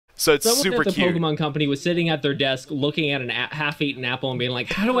So it's Someone super at the cute. Pokemon company was sitting at their desk looking at an half-eaten apple and being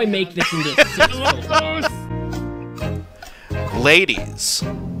like, how do I make this into 6 Pokemon? Ladies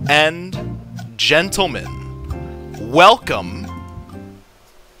and gentlemen, welcome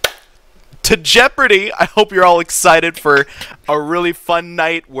to Jeopardy! I hope you're all excited for a really fun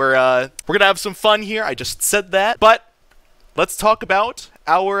night. We're gonna have some fun here. I just said that, but let's talk about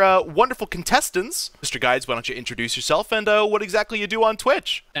our wonderful contestants. Mr. Guides, why don't you introduce yourself and what exactly you do on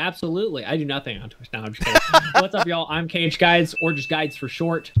Twitch? Absolutely. I do nothing on Twitch. No, I'm just kidding. What's up, y'all? I'm KH Guides, or just Guides for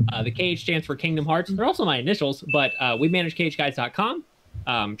short. The KH stands for Kingdom Hearts. They're also my initials, but we manage khguides.com.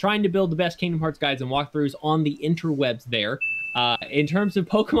 Trying to build the best Kingdom Hearts guides and walkthroughs on the interwebs there. In terms of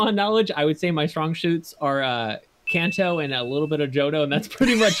Pokemon knowledge, I would say my strong suits are Kanto and a little bit of Johto, and that's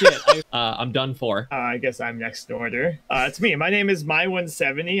pretty much it. I'm done for. I guess I'm next in order. It's me. My name is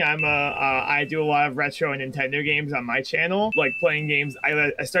My170. I do a lot of retro and Nintendo games on my channel, like playing games.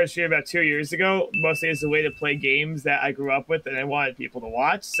 I started streaming about 2 years ago, mostly as a way to play games that I grew up with and I wanted people to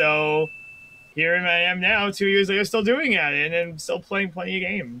watch. So here I am now, 2 years later, still doing it, and I'm still playing plenty of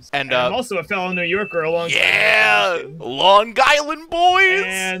games. And I'm also a fellow New Yorker alongside. Yeah, Long Island boys.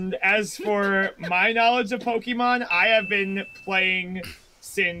 And as for my knowledge of Pokemon, I have been playing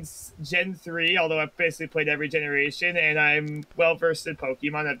since Gen 3, although I've basically played every generation, and I'm well versed in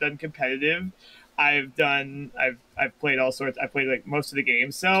Pokemon. I've done competitive. I've played all sorts. I've played like most of the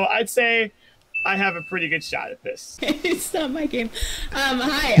games, so I'd say I have a pretty good shot at this. It's not my game.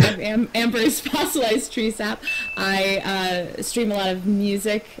 Hi, I'm Amber's Fossilized Tree Sap. I stream a lot of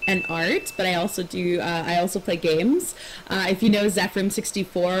music and art, but I also play games. If you know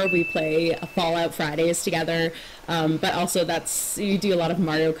Zephram64, we play Fallout Fridays together. But also you do a lot of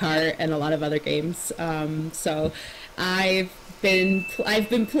Mario Kart and a lot of other games. So I've been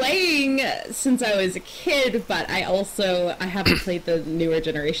playing since I was a kid, but I haven't played the newer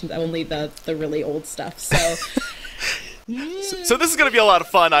generations, only the really old stuff. So So this is going to be a lot of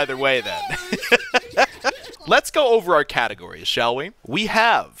fun either way then. Let's go over our categories, shall we? We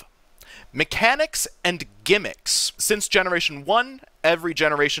have mechanics and gimmicks. Since Generation 1, every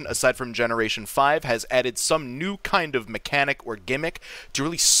generation aside from Generation 5 has added some new kind of mechanic or gimmick to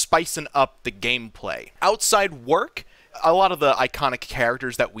really spicing up the gameplay. Outside work, a lot of the iconic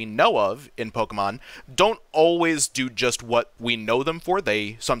characters that we know of in Pokemon don't always do just what we know them for.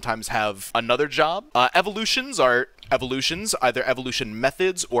 They sometimes have another job. Evolutions are evolutions, either evolution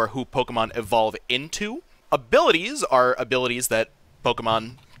methods or who Pokemon evolve into. Abilities are abilities that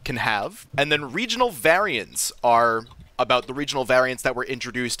Pokemon can have. And then regional variants are about the regional variants that were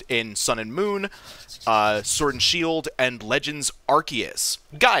introduced in Sun and Moon, Sword and Shield, and Legends Arceus.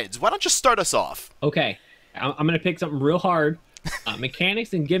 Guides, why don't you start us off? Okay. I'm going to pick something real hard.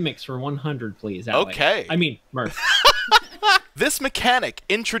 Mechanics and gimmicks for 100, please. Okay. I mean, Murph. This mechanic,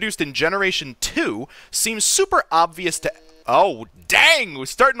 introduced in Generation 2, seems super obvious to... Oh, dang! We're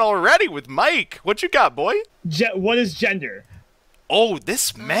starting already with Mike. What you got, boy? What is gender? Oh,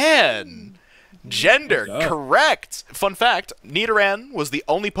 this man! Gender, correct! Fun fact, Nidoran was the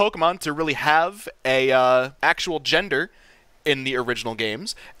only Pokemon to really have a actual gender in the original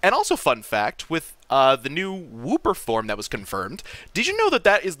games. And also fun fact, with the new Wooper form that was confirmed, did you know that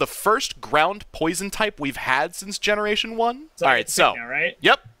that is the first ground poison type we've had since Generation 1? Alright, so... Now, right?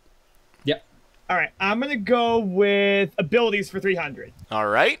 Yep. Yep. Alright, I'm gonna go with abilities for 300.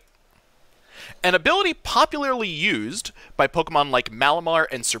 Alright. An ability popularly used by Pokemon like Malamar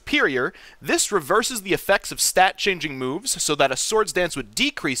and Serperior, this reverses the effects of stat-changing moves so that a Swords Dance would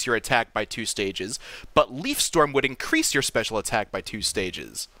decrease your attack by 2 stages, but Leaf Storm would increase your special attack by 2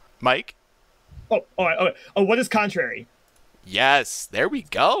 stages. Mike? Oh, what is contrary? Yes, there we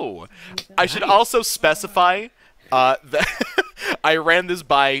go. I should also specify that I ran this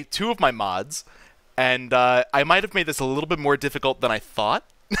by 2 of my mods, and I might have made this a little bit more difficult than I thought.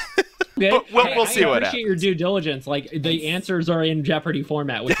 Okay. But we'll see what happens. I appreciate your due diligence. Like, the answers are in Jeopardy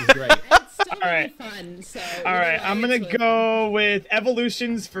format, which is great. it's still All right. really fun. So All right, I'm gonna go with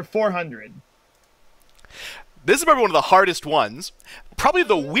evolutions for 400. This is probably one of the hardest ones. Probably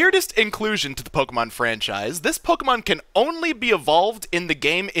the weirdest inclusion to the Pokemon franchise. This Pokemon can only be evolved in the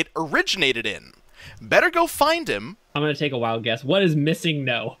game it originated in. Better go find him. I'm going to take a wild guess. What is missing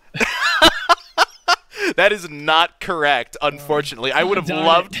no? That is not correct, unfortunately. I would have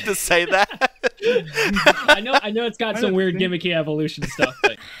loved to say that. I know it's got some weird gimmicky evolution stuff,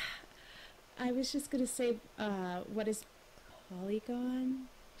 but... I was just gonna say, what is Porygon?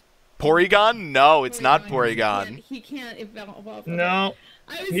 Porygon? No, it's not Porygon. He can't evolve. No,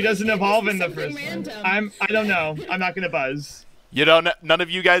 he doesn't evolve in the first one. I don't know. I'm not gonna buzz. You don't. None of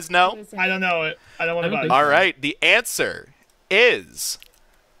you guys know. I don't know it. I don't want to buzz. All right. The answer is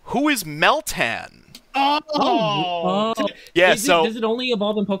Who is Meltan? Oh. Yeah, Does it only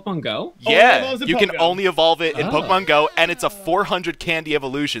evolve in Pokemon Go? Yeah, you can Pokemon. only evolve it in Pokemon Go, and it's a 400 candy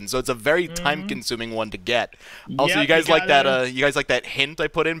evolution, so it's a very time-consuming one to get. Also, Yep, you guys you like gotta- that? You guys like that hint I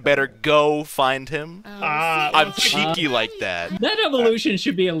put in? Better go find him. I'm cheeky like that. That evolution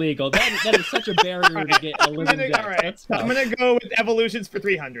should be illegal. That is such a barrier to get a living deck. All right. That's tough. I'm gonna go with evolutions for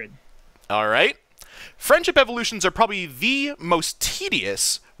 300. All right. Friendship evolutions are probably the most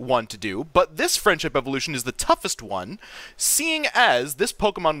tedious one to do, but this friendship evolution is the toughest one, seeing as this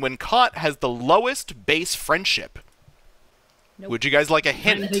Pokemon, when caught, has the lowest base friendship. Nope. Would you guys like a I'm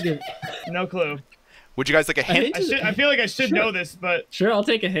trying to hint? think No clue. Would you guys like a hint? I feel like I should Sure. know this, but Sure, I'll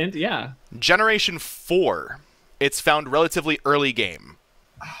take a hint. Yeah. Generation 4. It's found relatively early game.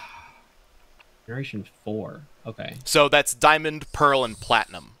 Generation 4. Okay. So that's Diamond, Pearl, and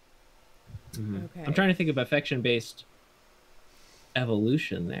Platinum. Okay. I'm trying to think of affection-based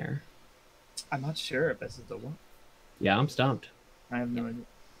evolution there. I'm not sure if this is the one. Yeah, I'm stumped. I have no idea.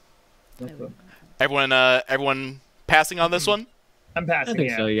 No clue. Everyone passing on this one? I'm I passing. think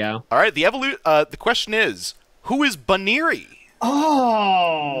Yeah. so, yeah. All right, the question is, who is Baniri?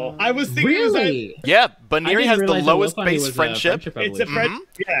 Oh, I was thinking. Really? Yeah, I Baniri didn't has the realize lowest Wilfani base was a friendship, It's a evolution. friend.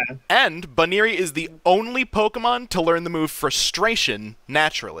 Yeah. and Baniri is the only Pokemon to learn the move Frustration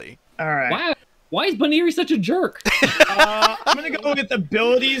naturally. All right. Why is Baniri such a jerk? I'm gonna go with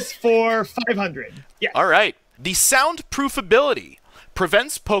abilities for 500. Yeah. All right. The soundproof ability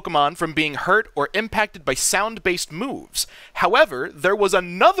prevents Pokemon from being hurt or impacted by sound-based moves. However, there was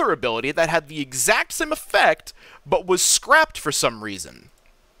another ability that had the exact same effect, but was scrapped for some reason.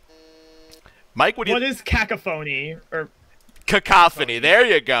 Mike, what What is cacophony or Cacophony. There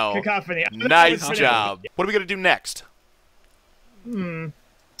you go. cacophony? Nice job. What are we going to do next?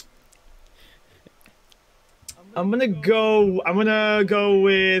 I'm gonna go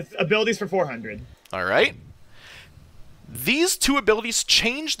with abilities for 400. All right. These two abilities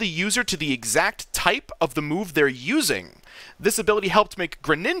change the user to the exact type of the move they're using. This ability helped make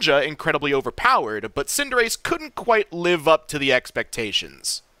Greninja incredibly overpowered, but Cinderace couldn't quite live up to the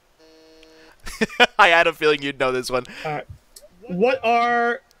expectations. I had a feeling you'd know this one. What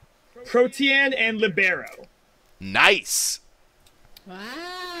are Protean and Libero? Nice.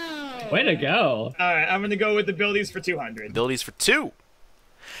 Wow. Way to go. All right, I'm gonna go with abilities for 200. Abilities for 2.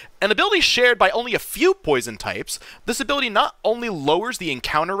 An ability shared by only a few poison types, this ability not only lowers the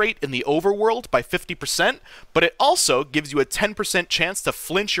encounter rate in the overworld by 50%, but it also gives you a 10% chance to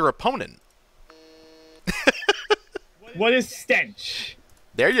flinch your opponent. What is Stench?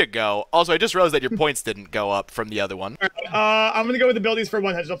 There you go. Also, I just realized that your points didn't go up from the other one. I'm gonna go with abilities for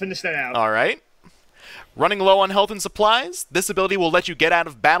 100. I'll finish that out. All right. Running low on health and supplies, this ability will let you get out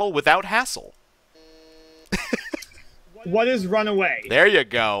of battle without hassle. What is Runaway? There you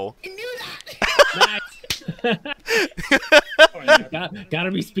go.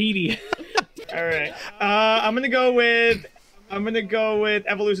 Gotta be speedy. All right. I'm gonna go with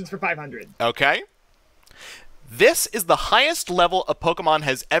evolutions for 500. Okay. This is the highest level a Pokemon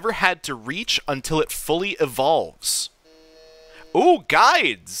has ever had to reach until it fully evolves. Ooh,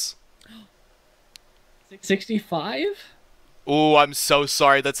 guides. 65? Ooh, I'm so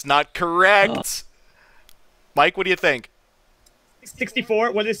sorry. That's not correct. Mike, what do you think?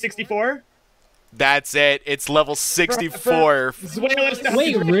 64. What is 64? That's it. It's level 64. Zweilous to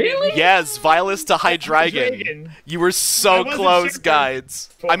Wait, really? Yes, Violus to Hydreigon. Hydreigon. You were I so wasn't close, sure. guides.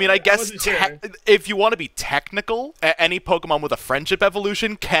 I mean, I guess wasn't sure. if you want to be technical, any Pokemon with a friendship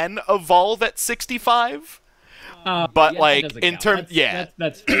evolution can evolve at 65. But, Yeah, like, that doesn't in count. terms... That's- Yeah.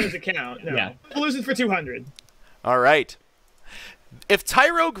 That's Does it count? No. Yeah. Evolutions for 200. All right. If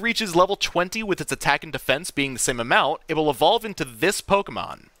Tyrogue reaches level 20 with its attack and defense being the same amount, it will evolve into this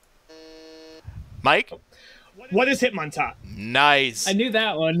Pokemon. Mike? What is Hitmontop? Nice. I knew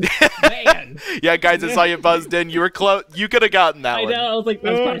that one. Man. Yeah, guys, I saw you buzzed in. You were close. You could have gotten that I one. know. I was like,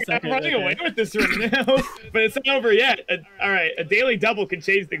 that's Oh, probably I'm second. running right away there. with this right now, but it's not over yet. All right, a daily double can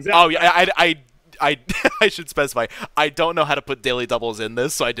change things up. Oh, yeah, I should specify. I don't know how to put daily doubles in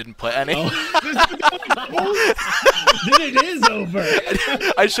this, so I didn't put any. Then it is over.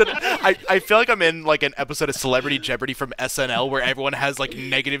 I should. I feel like I'm in like an episode of Celebrity Jeopardy from SNL where everyone has like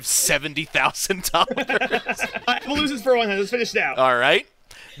negative $70,000. Evolutions for 100. Let's finish it out. All right.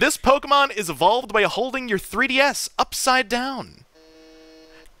 This Pokemon is evolved by holding your 3DS upside down.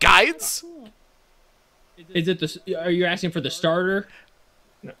 Guides? Is it the? Are you asking for the starter?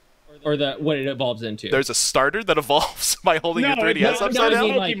 Or the what it evolves into? There's a starter that evolves by holding your No, 3DS no, upside no, I down?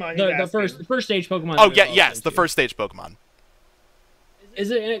 mean, like, Pokemon the he's first stage Pokemon. Oh, that it yeah, evolves yes, the into. first stage Pokemon. Is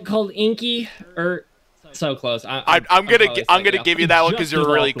it called Inky or So close. I'm gonna give you that one because you're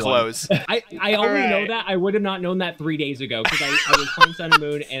really close. I only know that. I would have not known that 3 days ago because I was playing Sun and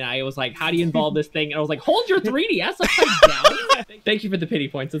Moon and I was like, how do you involve this thing? And I was like, hold your 3DS upside down. Thank you for the pity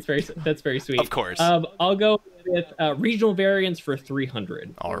points. That's very sweet. Of course. I'll go with regional variants for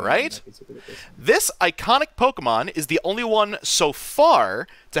 300. All right. This iconic Pokemon is the only one so far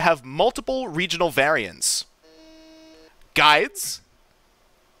to have multiple regional variants. Guides?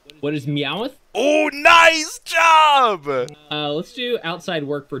 What is Meowth? Oh, nice job! Let's do outside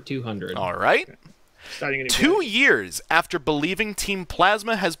work for 200. All right. 2 years after believing Team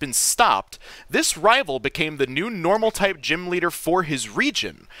Plasma has been stopped, this rival became the new normal-type gym leader for his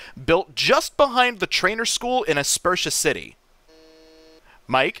region, built just behind the trainer school in Aspertia City.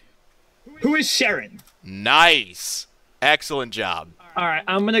 Mike? Who is Sharon? Nice. Excellent job. All right,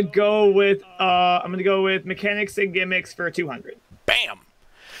 I'm gonna go with mechanics and gimmicks for 200. Bam!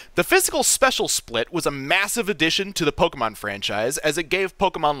 The physical special split was a massive addition to the Pokemon franchise, as it gave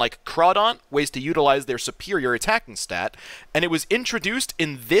Pokemon like Crawdaunt ways to utilize their superior attacking stat, and it was introduced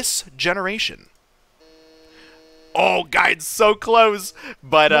in this generation. Oh, guys, so close!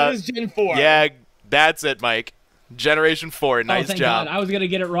 But, what is Gen 4? Yeah, that's it, Mike. Generation 4, nice thank job. God. I was gonna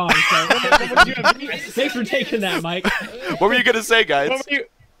get it wrong, so thanks for taking that, Mike. What were you gonna say, guys? I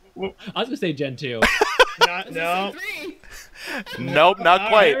was gonna say Gen 2. No. Nope, not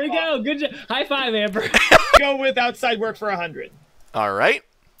quite. There we go. Good job. High five, Amber. Go with outside work for 100. All right.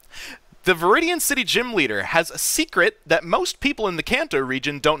 The Viridian City Gym Leader has a secret that most people in the Kanto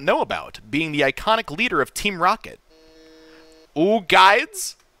region don't know about, being the iconic leader of Team Rocket. Ooh,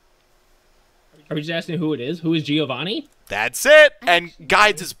 guides? Are we just asking who it is? Who is Giovanni? That's it! And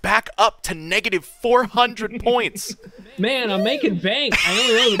Guides is back up to negative 400 points. Man, I'm making bank. I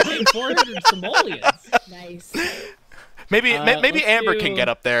only owe the bank 400 simoleons. Nice. Maybe Amber can get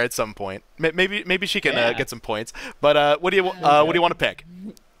up there at some point. Maybe she can get some points. But what do you want to pick?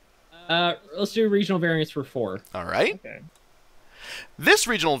 Let's do regional variants for 4. All right. Okay. This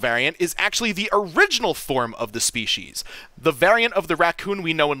regional variant is actually the original form of the species. The variant of the raccoon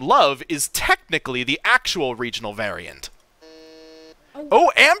we know and love is technically the actual regional variant.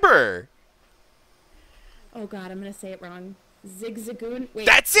 Oh, Amber! Oh god, I'm gonna say it wrong. Zigzagoon? Wait.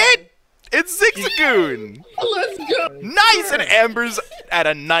 That's it! It's Zigzagoon! Let's go! Nice! And Amber's at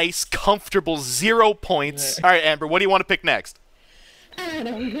a nice, comfortable 0 points. All right, Amber, what do you want to pick next? I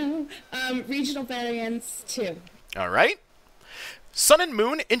don't know. Regional variants 2. All right. Sun and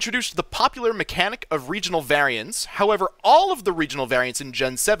Moon introduced the popular mechanic of regional variants. However, all of the regional variants in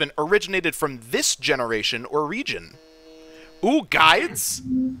Gen 7 originated from this generation or region. Ooh, guides?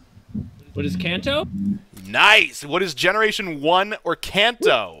 What is Kanto? Nice! What is Generation 1 or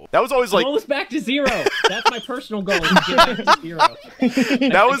Kanto? That was always like... I'm almost back to 0. That's my personal goal, is to get back to 0.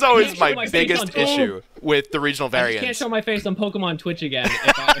 That was always my biggest issue with the regional I variants. just can't show my face on Pokemon Twitch again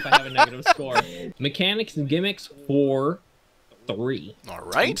if I have a negative score. Mechanics and gimmicks for 3. All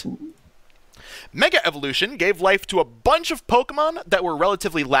right. Mega Evolution gave life to a bunch of Pokemon that were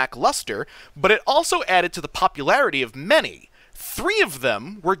relatively lackluster, but it also added to the popularity of many. 3 of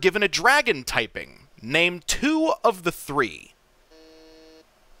them were given a dragon typing. Name 2 of the 3.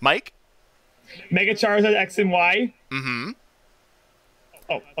 Mike? Mega Charizard X and Y. Mm-hmm.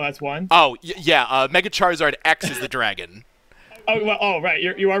 Oh, that's 1. Oh, yeah, Mega Charizard X is the dragon. Oh, well, oh, right.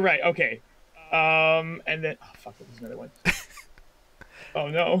 You are right. Okay. And then... Oh, fuck. There's another one. Oh,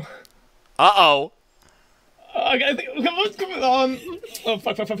 no. Uh-oh. I think... Come on. Oh,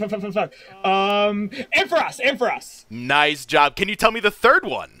 fuck. Ampharos. Nice job. Can you tell me the 3rd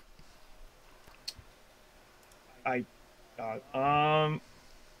one?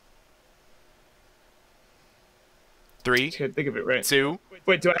 Three. Can't think of it right. 2.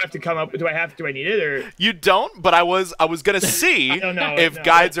 Wait, do I have to come up? Do I need it or? You don't, but I was gonna see if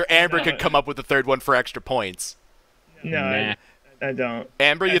Guides or Amber could come up with the 3rd one for extra points. No, Nah. I don't.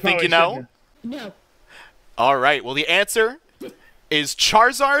 Amber, you think you know? No. All right. Well, the answer is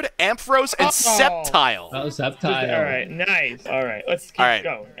Charizard, Ampharos, and Sceptile. Oh, Sceptile. All right, nice. All right, let's keep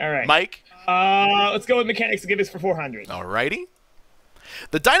going. All right, Mike. Let's go with mechanics and give us for 400. Alrighty.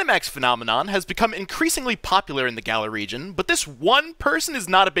 The Dynamax phenomenon has become increasingly popular in the Galar region, but this one person is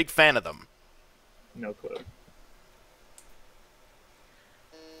not a big fan of them. No clue.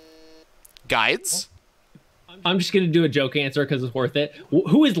 Guides? I'm just going to do a joke answer because it's worth it.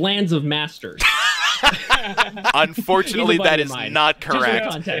 Who is Lands of Masters? Unfortunately, that is not correct.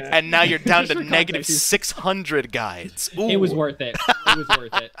 Context. And now you're down to for negative context. 600, Guides. Ooh. It was worth it. It was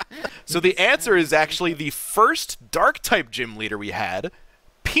worth it. So the answer is actually the first Dark-type gym leader we had,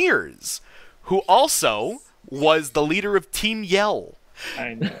 Piers, who also was the leader of Team Yell.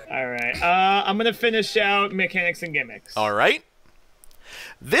 I know. All right. I'm gonna finish out mechanics and gimmicks. All right.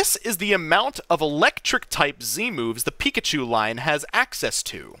 This is the amount of electric-type Z moves the Pikachu line has access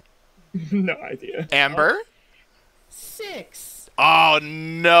to. No idea. Amber? 6. Oh,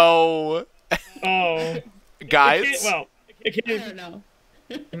 no. Oh. Guys? Well, it I can't. don't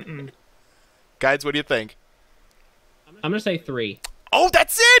know. Guys, what do you think? I'm gonna say 3. Oh,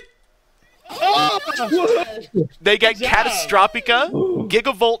 that's it! Oh! They get Good job. Catastropica,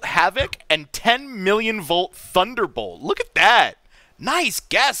 Gigavolt Havoc, and 10 million volt Thunderbolt. Look at that. Nice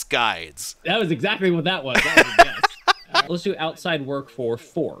guess, guys. That was exactly what that was. That was a guess. Let's do outside work for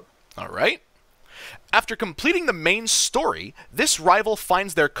 4. All right. After completing the main story, this rival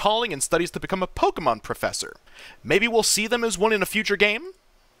finds their calling and studies to become a Pokemon professor. Maybe we'll see them as one in a future game?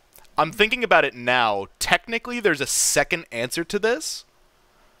 I'm thinking about it now. Technically, there's a second answer to this,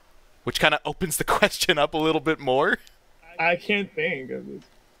 which kind of opens the question up a little bit more. I can't think of it.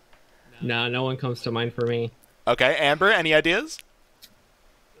 Nah, no one comes to mind for me. Okay, Amber, any ideas?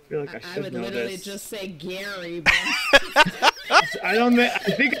 I feel like I I should would know literally this. just say Gary, but I don't. I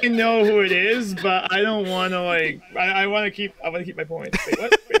think I know who it is, but I don't want to like. I want to keep. I want to keep my points. Wait,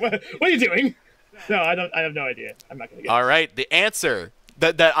 what? Wait, what are you doing? No, I don't. I have no idea. I'm not gonna get. All right, the answer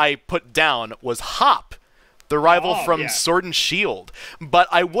that I put down was Hop, the rival Oh, from yeah. Sword and Shield. But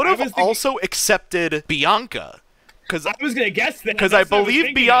I would I have was thinking- also accepted Bianca, because I was gonna guess that. I That's what was believe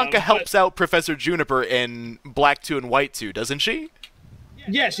thinking Bianca of, helps out Professor Juniper in Black 2 and White 2, doesn't she?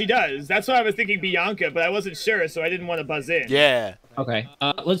 but- Yeah, she does. That's why I was thinking Bianca, but I wasn't sure, so I didn't want to buzz in. Yeah. Okay.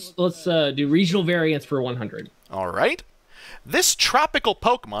 Let's do regional variants for 100. All right. This tropical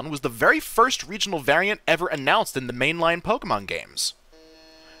Pokemon was the very first regional variant ever announced in the mainline Pokemon games.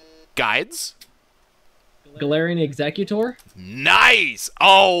 Guides? Galarian Executor. Nice!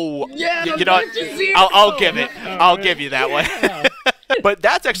 Oh! Yeah, you know what? I'll give it. I'll give you that one. But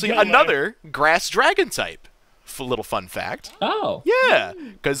that's actually Go away. another grass dragon type. Little fun fact. Oh. Yeah,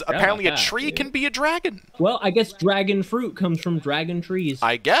 because apparently a that, tree dude. can be a dragon. Well, I guess dragon fruit comes from dragon trees.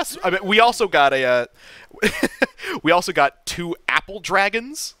 I guess. I mean, we also got a. We also got 2 apple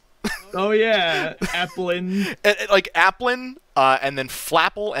dragons. Oh yeah, Applin. Like Applin, and then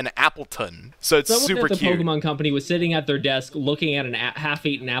Flapple and Appleton. So it's Someone super at the cute. Pokemon Company was sitting at their desk looking at an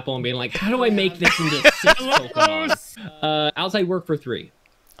half-eaten apple and being like, how do I make this into 6 Pokemon? Outside work for 3.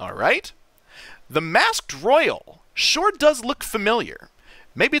 All right. The Masked Royal sure does look familiar.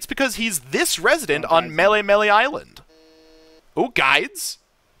 Maybe it's because he's this resident on Melee Island. Oh, guides.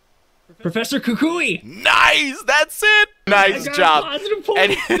 Professor Kukui! Nice! That's it! Nice job. Positive And-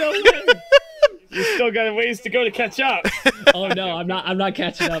 points! No way! You still got a ways to go to catch up. Oh no, I'm not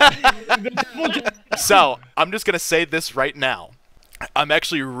catching up. So, I'm just going to say this right now. I'm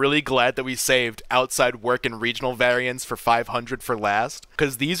actually really glad that we saved outside work and regional variants for 500 for last,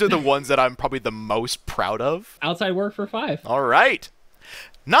 because these are the ones that I'm probably the most proud of. Outside work for 5. All right.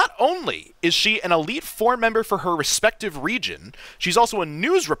 Not only is she an Elite Four member for her respective region, she's also a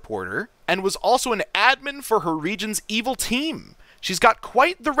news reporter and was also an admin for her region's evil team. She's got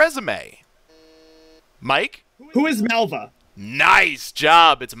quite the resume. Mike? Who is Malva? Nice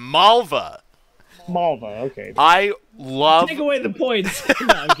job. It's Malva. Malva. Okay. I love... Take away the points.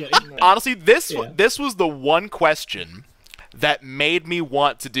 No, I'm kidding. Honestly, this Yeah. this was the one question that made me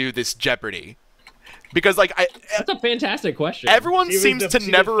want to do this Jeopardy. Because, like, That's a fantastic question. everyone She was seems the- to she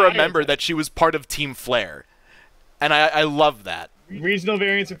was never fire remember type. that she was part of Team Flare. And I love that. Regional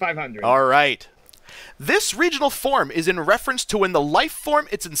variants of 500. All right. This regional form is in reference to when the life form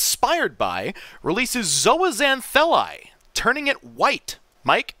it's inspired by releases Zoazantheli, turning it white.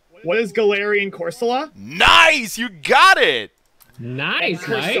 Mike? What is Galarian Corsola? Nice! You got it! Nice,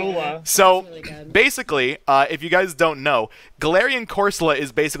 Mike. Corsola. So, really good. basically, if you guys don't know, Galarian Corsola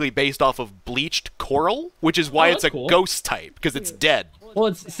is basically based off of bleached coral, which is why Oh, it's a that's cool. ghost type, because it's dead. Well,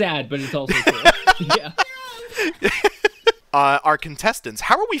 it's sad, but it's also cool. Yeah. Our contestants,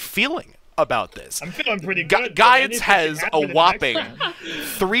 how are we feeling about this? I'm feeling pretty good. Guides Anything can has happen a in the whopping next round.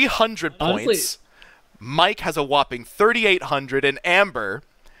 300 Honestly- points. Mike has a whopping 3,800, and Amber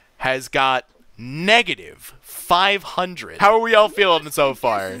has got negative 500. How are we all feeling so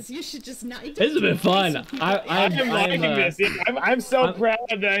far? You should just not. This has been fun. I'm liking this. Yeah, I'm so proud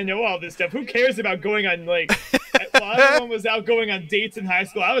that I know all this stuff. Who cares about going on, like, while everyone was out going on dates in high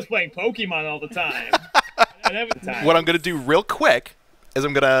school, I was playing Pokemon all the time. I never time. What I'm going to do real quick is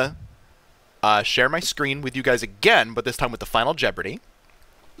I'm going to share my screen with you guys again, but this time with the final Jeopardy.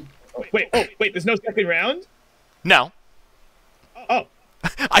 Wait, there's no second round? No. Oh.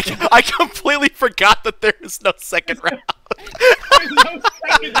 I completely forgot that there is no second round. There's no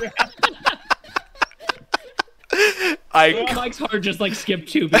second round. Mike's heart just like skipped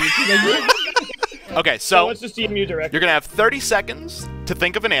 2 beats. Okay, So so let's just DM you directly. you're gonna have 30 seconds to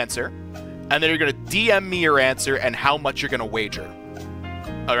think of an answer, and then you're gonna DM me your answer and how much you're gonna wager.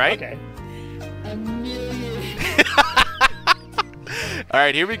 All right? Okay. A million. All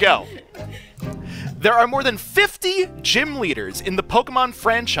right, here we go. There are more than 50 gym leaders in the Pokemon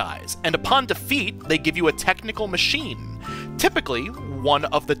franchise, and upon defeat, they give you a technical machine, typically one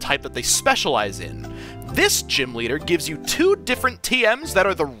of the type that they specialize in. This gym leader gives you 2 different TMs that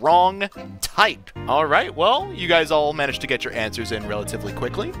are the wrong type. All right, well, you guys all managed to get your answers in relatively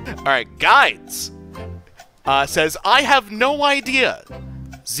quickly. All right, Guides says, I have no idea.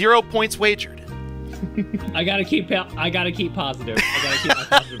 0 points wagered. I gotta keep positive. I gotta keep my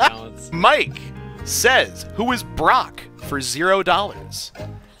positive balance. Mike says, who is Brock for $0?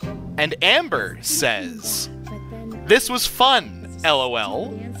 And Amber says, But then this was fun, the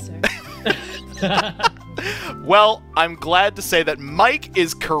LOL. answer. Well, I'm glad to say that Mike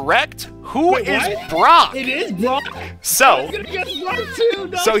is correct. Who Wait, is what? Brock? It is Brock. So, I'm gonna guess Brock too.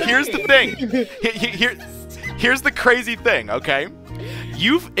 No so way. here's the thing. Here's the crazy thing, okay?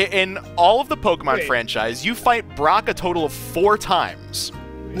 In all of the Pokemon Wait. franchise, you fight Brock a total of 4 times.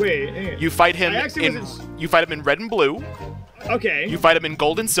 Wait. hang on. You fight him I actually in wasn't- you fight him in Red and Blue. Okay. You fight him in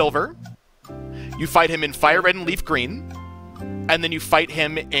Gold and Silver. You fight him in Fire Red and Leaf Green. And then you fight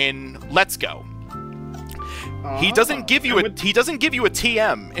him in Let's Go. He doesn't give you a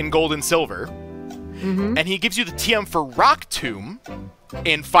TM in Gold and Silver. Mm-hmm. And he gives you the TM for Rock Tomb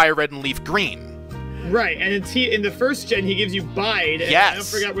in Fire Red and Leaf Green. Right, and in the first gen, he gives you Bide. And Yes. I don't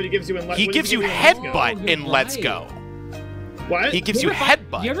forget what he gives you in. He what gives does you give in Let's Go? Headbutt in You're Let's right. Go. What? He gives you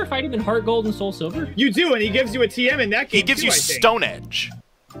Headbutt. Do you ever fight him in Heart Gold and Soul Silver? You do, and he gives you a TM in that game. He gives too, you I think. Stone Edge.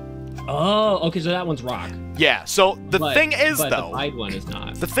 Oh, okay, so that one's Rock. Yeah, so the But- thing is, but though, the Bide one is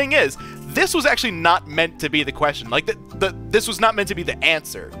not. the thing is, this was actually not meant to be the question. Like, this was not meant to be the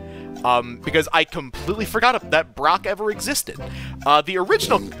answer. Because I completely forgot that Brock ever existed. The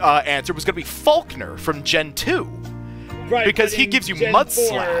original answer was going to be Faulkner from Gen 2. Right, Because but he in gives you Gen Mud 4,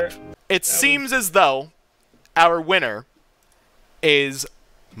 Slap. It seems as though our winner is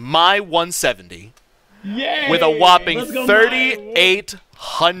my 170 Yay! with a whopping Let's go,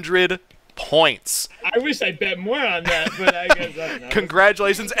 3,800 points. I wish I bet more on that, but I guess I don't know.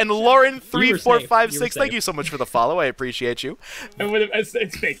 Congratulations. And Lauren3456, safe. thank you so much for the follow. I appreciate you.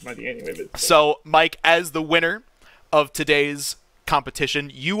 It's fake money anyway. But So, Mike, as the winner of today's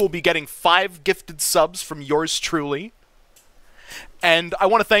competition, you will be getting 5 gifted subs from yours truly. And I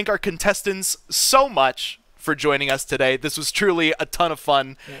want to thank our contestants so much for joining us today. This was truly a ton of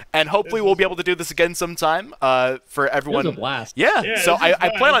fun, and hopefully we'll be able to do this again sometime for everyone. It was a blast. Yeah, Yeah, so this is I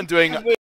plan fun. on doing